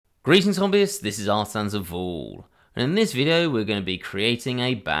Greetings hobbyists, this is Add Ons of All, and in this video we're going to be creating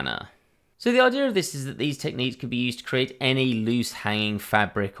a banner. So the idea of this is that these techniques can be used to create any loose hanging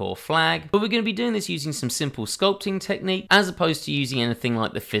fabric or flag, but we're going to be doing this using some simple sculpting technique as opposed to using anything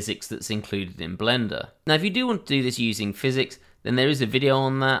like the physics that's included in Blender. Now if you do want to do this using physics, then there is a video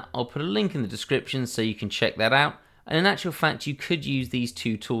on that. I'll put a link in the description so you can check that out. And in actual fact, you could use these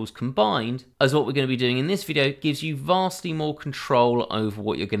two tools combined, as what we're going to be doing in this video gives you vastly more control over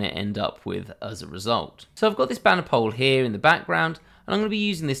what you're going to end up with as a result. So I've got this banner pole here in the background, and I'm going to be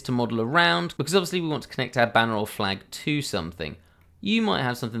using this to model around, because obviously we want to connect our banner or flag to something. You might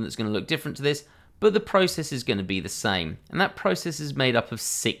have something that's going to look different to this, but the process is going to be the same, and that process is made up of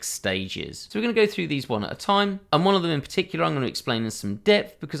 6 stages. So we're going to go through these one at a time, and one of them in particular I'm going to explain in some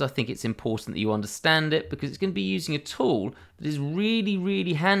depth because I think it's important that you understand it, because it's going to be using a tool that is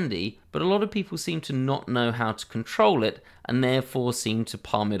really handy, but a lot of people seem to not know how to control it and therefore seem to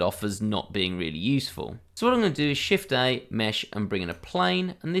palm it off as not being really useful. So what I'm going to do is Shift A, Mesh, and bring in a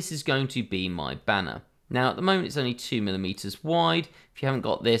plane, and this is going to be my banner. Now at the moment it's only 2mm wide. If you haven't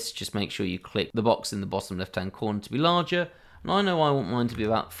got this, just make sure you click the box in the bottom left hand corner to be larger. And I know I want mine to be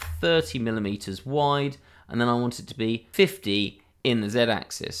about 30mm wide, and then I want it to be 50 in the Z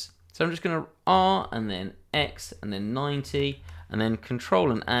axis. So I'm just going to R and then X and then 90 and then Control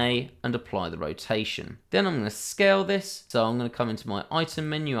and A and apply the rotation. Then I'm going to scale this. So I'm going to come into my item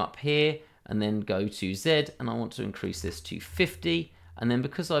menu up here and then go to Z, and I want to increase this to 50. And then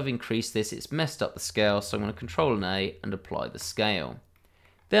because I've increased this, it's messed up the scale, so I'm going to Control and A and apply the scale.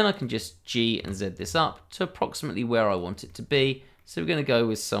 Then I can just G and Z this up to approximately where I want it to be. So we're going to go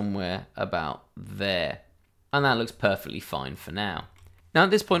with somewhere about there. And that looks perfectly fine for now. Now at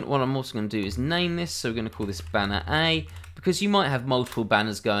this point, what I'm also going to do is name this. So we're going to call this banner A, because you might have multiple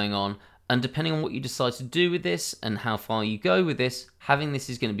banners going on. And depending on what you decide to do with this and how far you go with this, having this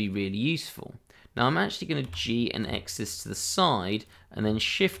is going to be really useful. Now I'm actually going to G and X this to the side, and then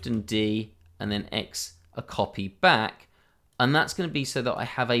Shift and D, and then X a copy back. And that's going to be so that I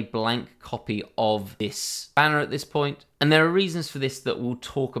have a blank copy of this banner at this point. And there are reasons for this that we'll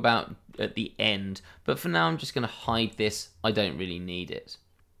talk about at the end. But for now, I'm just going to hide this. I don't really need it.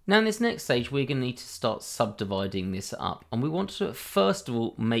 Now in this next stage, we're going to need to start subdividing this up. And we want to, first of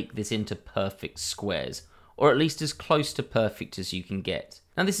all, make this into perfect squares, or at least as close to perfect as you can get.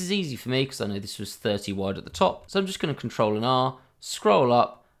 Now this is easy for me because I know this was 30 wide at the top. So I'm just going to Control and R, scroll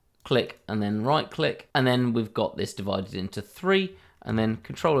up, click, and then right click. And then we've got this divided into 3, and then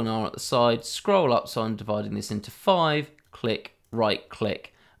Control and R at the side, scroll up. So I'm dividing this into 5, click, right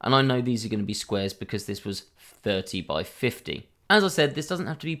click. And I know these are going to be squares because this was 30 by 50. As I said, this doesn't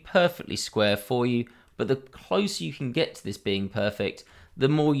have to be perfectly square for you, but the closer you can get to this being perfect, the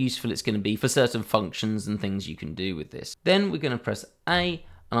more useful it's going to be for certain functions and things you can do with this. Then we're going to press A,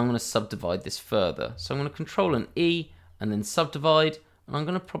 and I'm going to subdivide this further. So I'm going to Control and E, and then subdivide, and I'm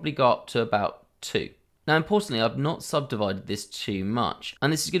going to probably go up to about 2. Now importantly, I've not subdivided this too much,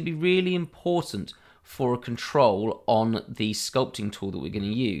 and this is going to be really important for a control on the sculpting tool that we're going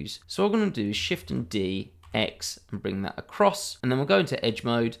to use. So what I'm going to do is Shift and D, X, and bring that across, and then we'll go into edge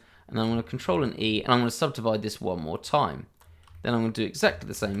mode, and I'm going to Control and E, and I'm going to subdivide this one more time. Then I'm going to do exactly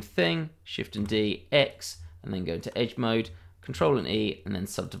the same thing, Shift and D, X, and then go into edge mode, Control and E, and then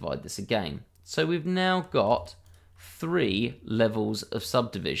subdivide this again. So we've now got 3 levels of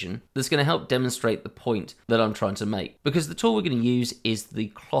subdivision that's going to help demonstrate the point that I'm trying to make. Because the tool we're going to use is the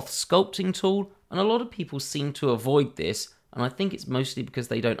cloth sculpting tool, and a lot of people seem to avoid this, and I think it's mostly because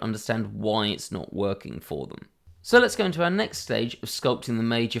they don't understand why it's not working for them. So let's go into our next stage of sculpting the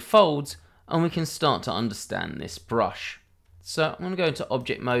major folds, and we can start to understand this brush. So I'm going to go into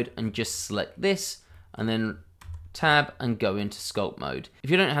object mode and just select this, and then tab and go into sculpt mode. If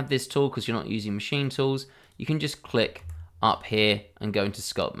you don't have this tool because you're not using machine tools, you can just click up here and go into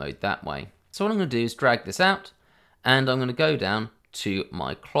sculpt mode that way. So what I'm going to do is drag this out, and I'm going to go down to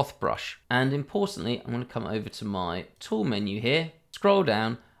my cloth brush. And importantly, I'm going to come over to my tool menu here, scroll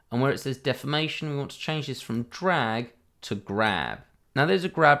down, and where it says deformation, we want to change this from drag to grab. Now there's a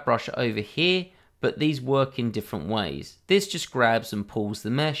grab brush over here, but these work in different ways. This just grabs and pulls the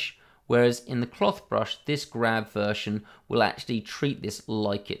mesh, whereas in the cloth brush, this grab version will actually treat this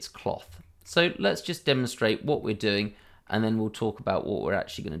like it's cloth. So let's just demonstrate what we're doing, and then we'll talk about what we're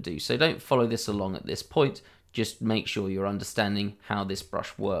actually going to do. So don't follow this along at this point, just make sure you're understanding how this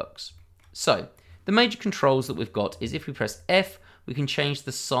brush works. So the major controls that we've got is if we press F, we can change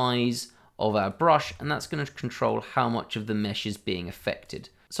the size of our brush, and that's going to control how much of the mesh is being affected.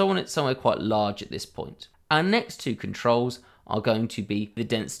 So I want it somewhere quite large at this point. Our next 2 controls are going to be the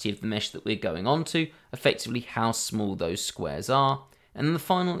density of the mesh that we're going onto, effectively how small those squares are. And then the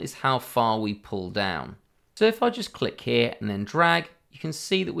final is how far we pull down. So if I just click here and then drag, you can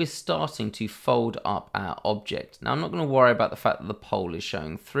see that we're starting to fold up our object. Now I'm not going to worry about the fact that the pole is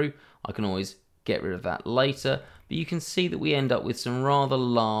showing through. I can always get rid of that later, but you can see that we end up with some rather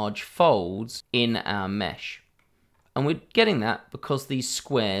large folds in our mesh. And we're getting that because these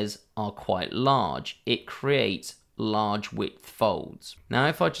squares are quite large. It creates large width folds. Now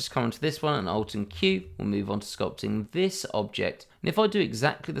if I just come onto this one and Alt and Q, we'll move on to sculpting this object. And if I do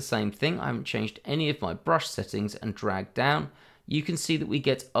exactly the same thing, I haven't changed any of my brush settings and drag down, you can see that we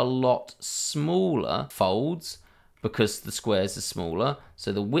get a lot smaller folds because the squares are smaller.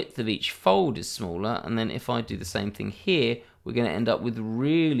 So the width of each fold is smaller. And then if I do the same thing here, we're going to end up with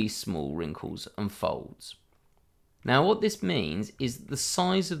really small wrinkles and folds. Now what this means is the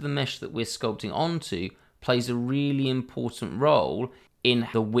size of the mesh that we're sculpting onto plays a really important role in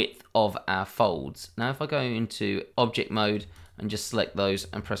the width of our folds. Now if I go into object mode and just select those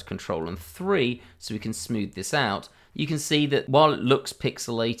and press Ctrl and 3 so we can smooth this out, you can see that while it looks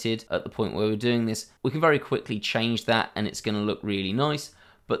pixelated at the point where we're doing this, we can very quickly change that and it's going to look really nice.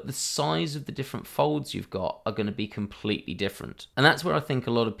 But the size of the different folds you've got are going to be completely different. And that's where I think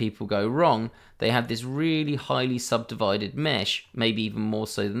a lot of people go wrong. They have this really highly subdivided mesh, maybe even more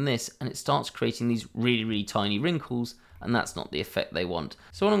so than this, and it starts creating these really, really tiny wrinkles, and that's not the effect they want.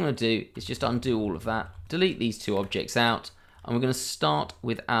 So what I'm going to do is just undo all of that, delete these two objects out, and we're going to start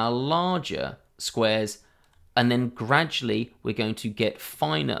with our larger squares, and then gradually we're going to get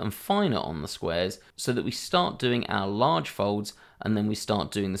finer and finer on the squares so that we start doing our large folds and then we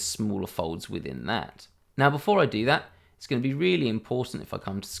start doing the smaller folds within that. Now before I do that, it's going to be really important if I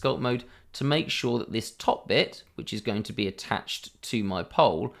come to sculpt mode to make sure that this top bit, which is going to be attached to my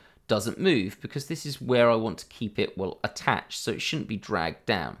pole, doesn't move, because this is where I want to keep it well attached, so it shouldn't be dragged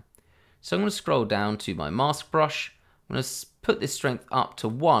down. So I'm going to scroll down to my mask brush. I'm going to put this strength up to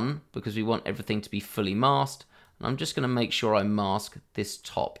 1 because we want everything to be fully masked, and I'm just going to make sure I mask this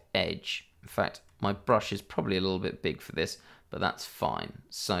top edge. In fact, my brush is probably a little bit big for this, but that's fine.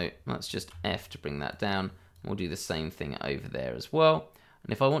 So let's just F to bring that down. We'll do the same thing over there as well.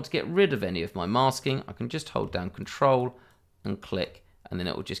 And if I want to get rid of any of my masking, I can just hold down Control and click, and then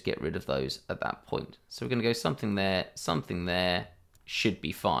it will just get rid of those at that point. So we're going to go something there, should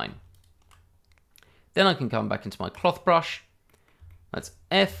be fine. Then I can come back into my cloth brush. That's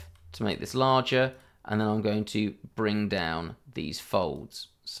F to make this larger, and then I'm going to bring down these folds.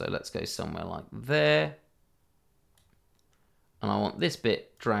 So let's go somewhere like there. And I want this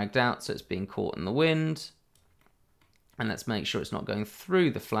bit dragged out so it's being caught in the wind. And let's make sure it's not going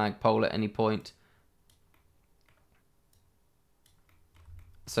through the flagpole at any point.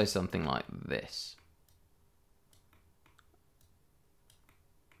 So something like this.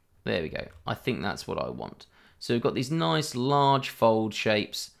 There we go. I think that's what I want. So we've got these nice large fold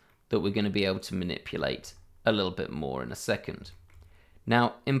shapes that we're going to be able to manipulate a little bit more in a second.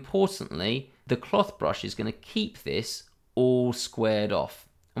 Now, importantly, the cloth brush is going to keep this all squared off.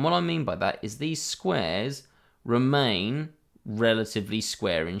 And what I mean by that is these squares remain relatively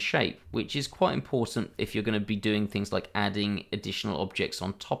square in shape, which is quite important if you're going to be doing things like adding additional objects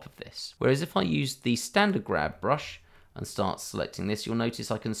on top of this. Whereas if I use the standard grab brush and start selecting this, you'll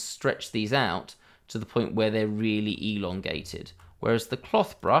notice I can stretch these out to the point where they're really elongated. Whereas the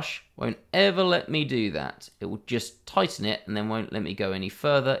cloth brush won't ever let me do that. It will just tighten it and then won't let me go any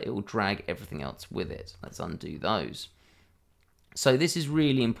further. It will drag everything else with it. Let's undo those. So this is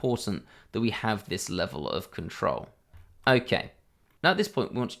really important that we have this level of control. Okay, now at this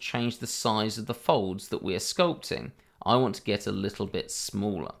point we want to change the size of the folds that we're sculpting. I want to get a little bit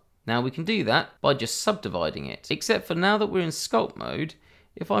smaller. Now we can do that by just subdividing it, except for now that we're in sculpt mode,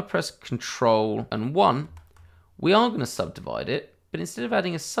 if I press Ctrl and 1, we are going to subdivide it, but instead of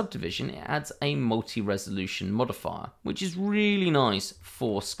adding a subdivision, it adds a multi-resolution modifier, which is really nice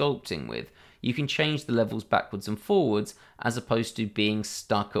for sculpting with. You can change the levels backwards and forwards as opposed to being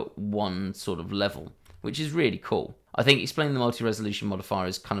stuck at one sort of level, which is really cool. I think explaining the multi-resolution modifier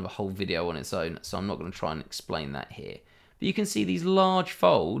is kind of a whole video on its own, so I'm not going to try and explain that here. But you can see these large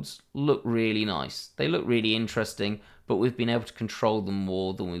folds look really nice. They look really interesting, but we've been able to control them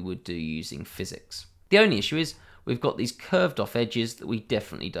more than we would do using physics. The only issue is we've got these curved off edges that we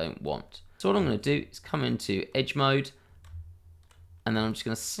definitely don't want. So what I'm going to do is come into edge mode, and then I'm just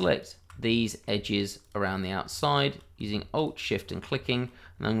going to select these edges around the outside using Alt, Shift and clicking,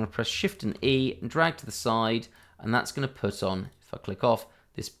 and I'm going to press Shift and E and drag to the side, and that's going to put on, if I click off,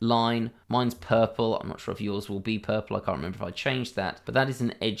 this line. Mine's purple. I'm not sure if yours will be purple. I can't remember if I changed that, but that is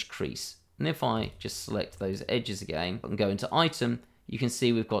an edge crease. And if I just select those edges again and go into item, you can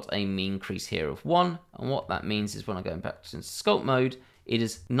see we've got a mean crease here of 1, and what that means is when I go back into sculpt mode, it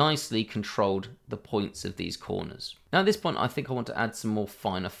has nicely controlled the points of these corners. Now at this point, I think I want to add some more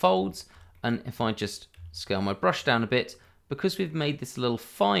finer folds. And if I just scale my brush down a bit, because we've made this a little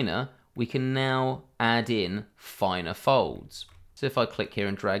finer, we can now add in finer folds. So if I click here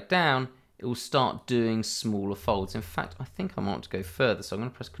and drag down, it will start doing smaller folds. In fact, I think I want to go further. So I'm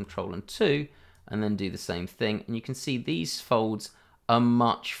going to press Ctrl and 2 and then do the same thing. And you can see these folds are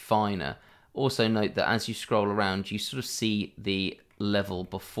much finer. Also note that as you scroll around, you sort of see the level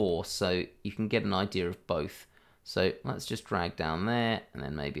before, so you can get an idea of both. So let's just drag down there and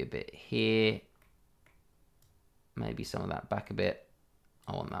then maybe a bit here. Maybe some of that back a bit.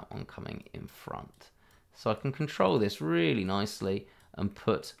 I want that one coming in front. So I can control this really nicely and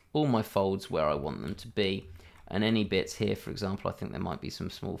put all my folds where I want them to be. And any bits here, for example, I think there might be some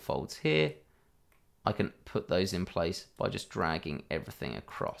small folds here. I can put those in place by just dragging everything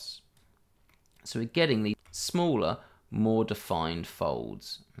across. So we're getting these smaller, more defined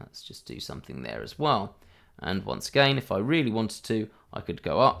folds. Let's just do something there as well. And once again, if I really wanted to, I could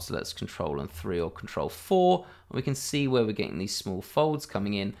go up. So let's Ctrl and 3 or Ctrl 4. And we can see where we're getting these small folds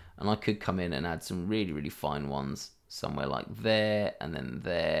coming in. And I could come in and add some really, really fine ones somewhere like there and then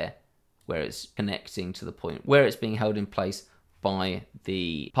there, where it's connecting to the point where it's being held in place by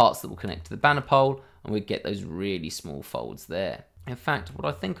the parts that will connect to the banner pole. And we get those really small folds there. In fact, what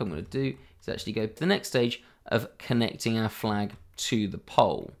I think I'm going to do is actually go to the next stage of connecting our flag to the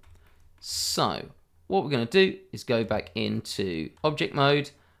pole. So what we're going to do is go back into object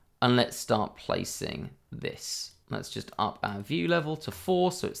mode and let's start placing this. Let's just up our view level to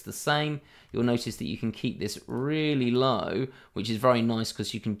 4 so it's the same. You'll notice that you can keep this really low, which is very nice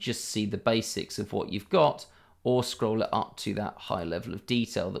because you can just see the basics of what you've got, or scroll it up to that high level of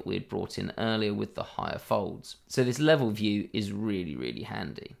detail that we had brought in earlier with the higher folds. So this level view is really, really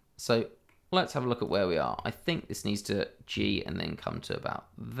handy. So let's have a look at where we are. I think this needs to G and then come to about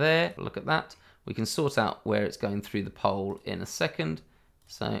there. Look at that. We can sort out where it's going through the pole in a second.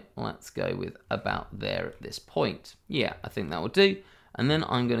 So let's go with about there at this point. Yeah, I think that will do. And then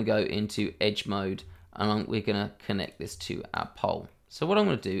I'm going to go into edge mode and we're going to connect this to our pole. So what I'm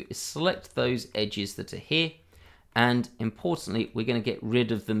going to do is select those edges that are here. And importantly, we're going to get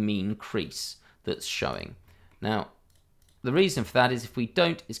rid of the mean crease that's showing. Now, the reason for that is if we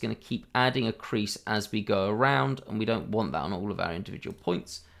don't, it's going to keep adding a crease as we go around, and we don't want that on all of our individual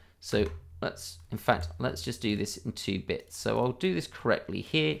points. So let's just do this in 2 bits. So I'll do this correctly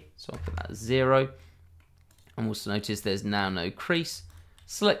here. So I'll put that as 0. And also notice there's now no crease.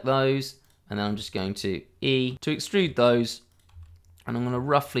 Select those, and then I'm just going to E to extrude those. And I'm going to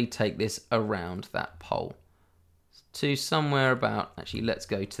roughly take this around that pole to somewhere about, actually let's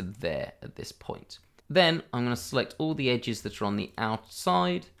go to there at this point. Then I'm going to select all the edges that are on the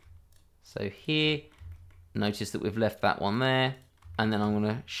outside. So here, notice that we've left that one there. And then I'm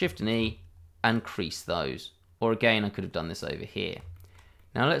going to Shift and E and crease those. Or again, I could have done this over here.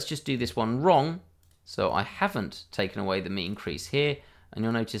 Now let's just do this one wrong. So I haven't taken away the mean crease here. And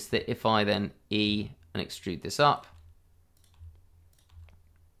you'll notice that if I then E and extrude this up,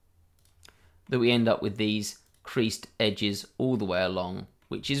 that we end up with these creased edges all the way along,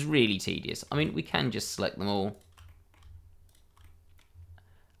 which is really tedious. I mean, we can just select them all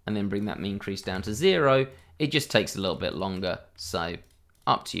and then bring that mean crease down to 0. It just takes a little bit longer, so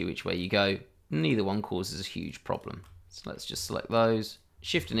up to you which way you go. Neither one causes a huge problem. So let's just select those,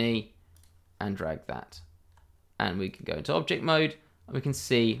 Shift and E, and drag that. And we can go into object mode, and we can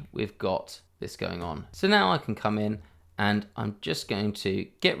see we've got this going on. So now I can come in, and I'm just going to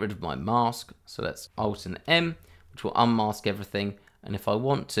get rid of my mask. So let's Alt and M, which will unmask everything. And if I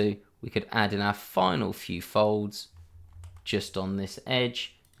want to, we could add in our final few folds just on this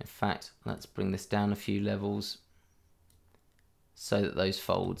edge. In fact, let's bring this down a few levels so that those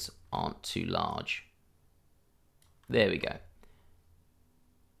folds aren't too large. There we go.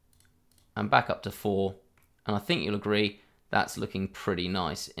 And back up to 4. And I think you'll agree that's looking pretty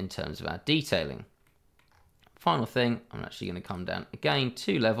nice in terms of our detailing. Final thing, I'm actually going to come down again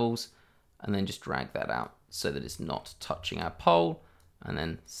 2 levels and then just drag that out so that it's not touching our pole, and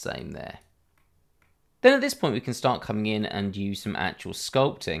then same there. Then at this point we can start coming in and use some actual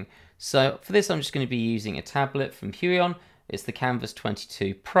sculpting. So for this I'm just going to be using a tablet from Huion. It's the Canvas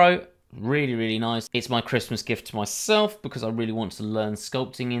 22 Pro. Really, really nice. It's my Christmas gift to myself because I really want to learn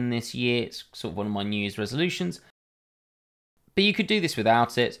sculpting in this year. It's sort of one of my New Year's resolutions. But you could do this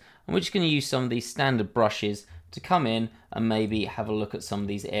without it. And we're just going to use some of these standard brushes to come in and maybe have a look at some of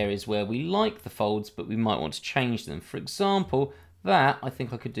these areas where we like the folds, but we might want to change them. For example, that I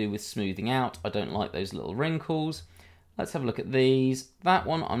think I could do with smoothing out. I don't like those little wrinkles. Let's have a look at these. That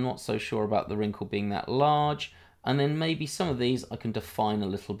one, I'm not so sure about the wrinkle being that large. And then maybe some of these I can define a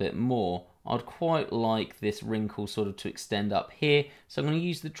little bit more. I'd quite like this wrinkle sort of to extend up here. So I'm going to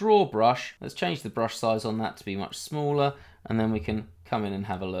use the draw brush. Let's change the brush size on that to be much smaller. And then we can come in and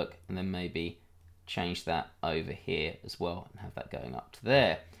have a look and then maybe change that over here as well and have that going up to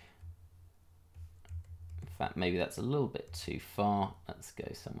there. In fact, maybe that's a little bit too far. Let's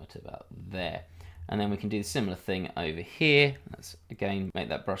go somewhere to about there. And then we can do the similar thing over here. Let's again make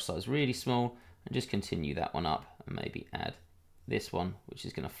that brush size really small and just continue that one up and maybe add this one, which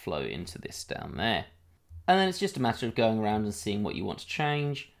is going to flow into this down there. And then it's just a matter of going around and seeing what you want to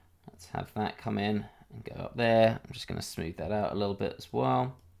change. Let's have that come in and go up there. I'm just going to smooth that out a little bit as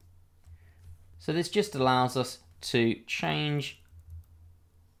well. So this just allows us to change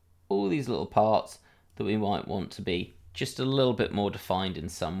all these little parts that we might want to be just a little bit more defined in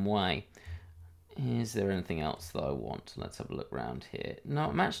some way. Is there anything else that I want? Let's have a look around here. No,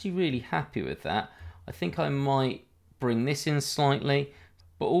 I'm actually really happy with that. I think I might bring this in slightly,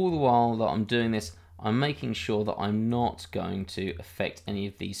 but all the while that I'm doing this, I'm making sure that I'm not going to affect any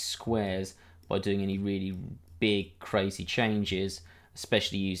of these squares by doing any really big, crazy changes,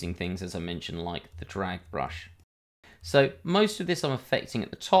 especially using things, as I mentioned, like the drag brush. So most of this I'm affecting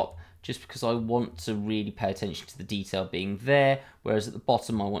at the top, just because I want to really pay attention to the detail being there, whereas at the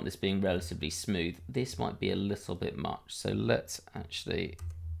bottom I want this being relatively smooth. This might be a little bit much, so let's actually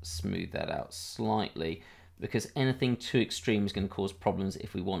smooth that out slightly, because anything too extreme is going to cause problems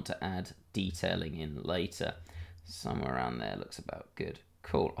if we want to add detailing in later. Somewhere around there looks about good.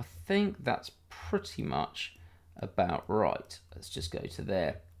 Cool, I think that's pretty much about right. Let's just go to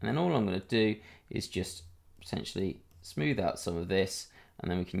there. And then all I'm going to do is just potentially smooth out some of this, and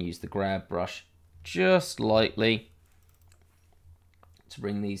then we can use the grab brush just lightly to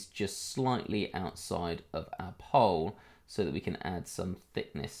bring these just slightly outside of our pole so that we can add some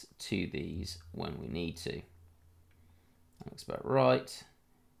thickness to these when we need to. That looks about right.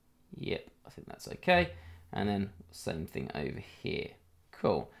 Yep, I think that's okay. And then same thing over here.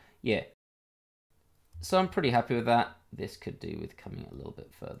 Cool, yeah. So I'm pretty happy with that. This could do with coming a little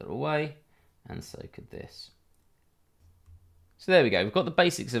bit further away, and so could this. So there we go, we've got the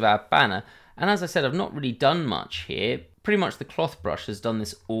basics of our banner, and as I said, I've not really done much here. Pretty much the cloth brush has done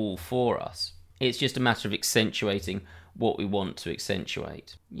this all for us. It's just a matter of accentuating what we want to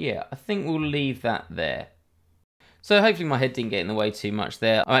accentuate. Yeah, I think we'll leave that there. So hopefully my head didn't get in the way too much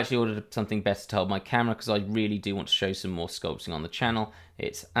there. I actually ordered something better to hold my camera because I really do want to show some more sculpting on the channel.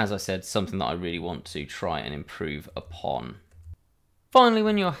 It's, as I said, something that I really want to try and improve upon. Finally,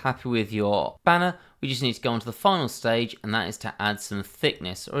 when you're happy with your banner, we just need to go on to the final stage, and that is to add some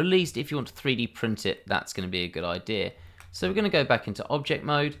thickness, or at least if you want to 3D print it, that's going to be a good idea. So we're going to go back into object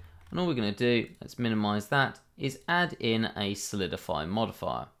mode, and all we're going to do, let's minimize that, is add in a solidify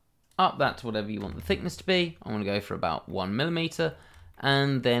modifier. Up that to whatever you want the thickness to be. I'm going to go for about 1mm,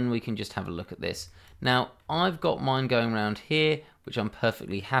 and then we can just have a look at this. Now, I've got mine going around here, which I'm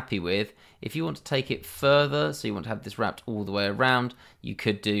perfectly happy with. If you want to take it further, so you want to have this wrapped all the way around, you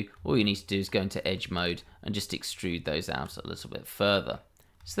could do, all you need to do is go into edge mode and just extrude those out a little bit further.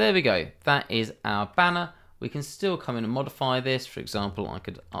 So there we go, that is our banner. We can still come in and modify this. For example, I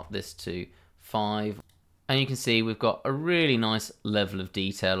could up this to 5. And you can see we've got a really nice level of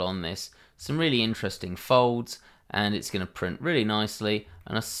detail on this. Some really interesting folds, and it's going to print really nicely,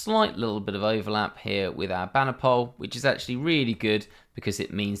 and a slight little bit of overlap here with our banner pole, which is actually really good because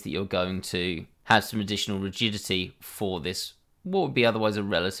it means that you're going to have some additional rigidity for this, what would be otherwise a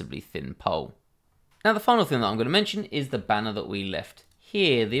relatively thin pole. Now the final thing that I'm going to mention is the banner that we left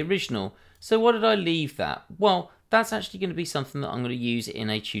here, the original. So what did I leave that? Well, that's actually going to be something that I'm going to use in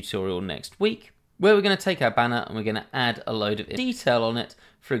a tutorial next week, where we're going to take our banner and we're going to add a load of detail on it.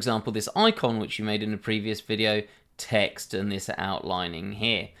 For example, this icon which you made in a previous video, text, and this outlining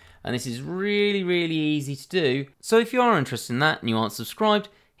here. And this is really, really easy to do. So if you are interested in that and you aren't subscribed,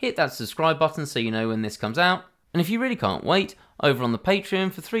 hit that subscribe button so you know when this comes out. And if you really can't wait, over on the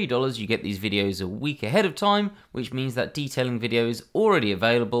Patreon for $3 you get these videos a week ahead of time, which means that detailing video is already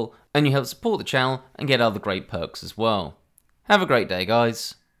available and you help support the channel and get other great perks as well. Have a great day,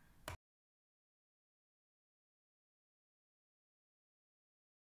 guys.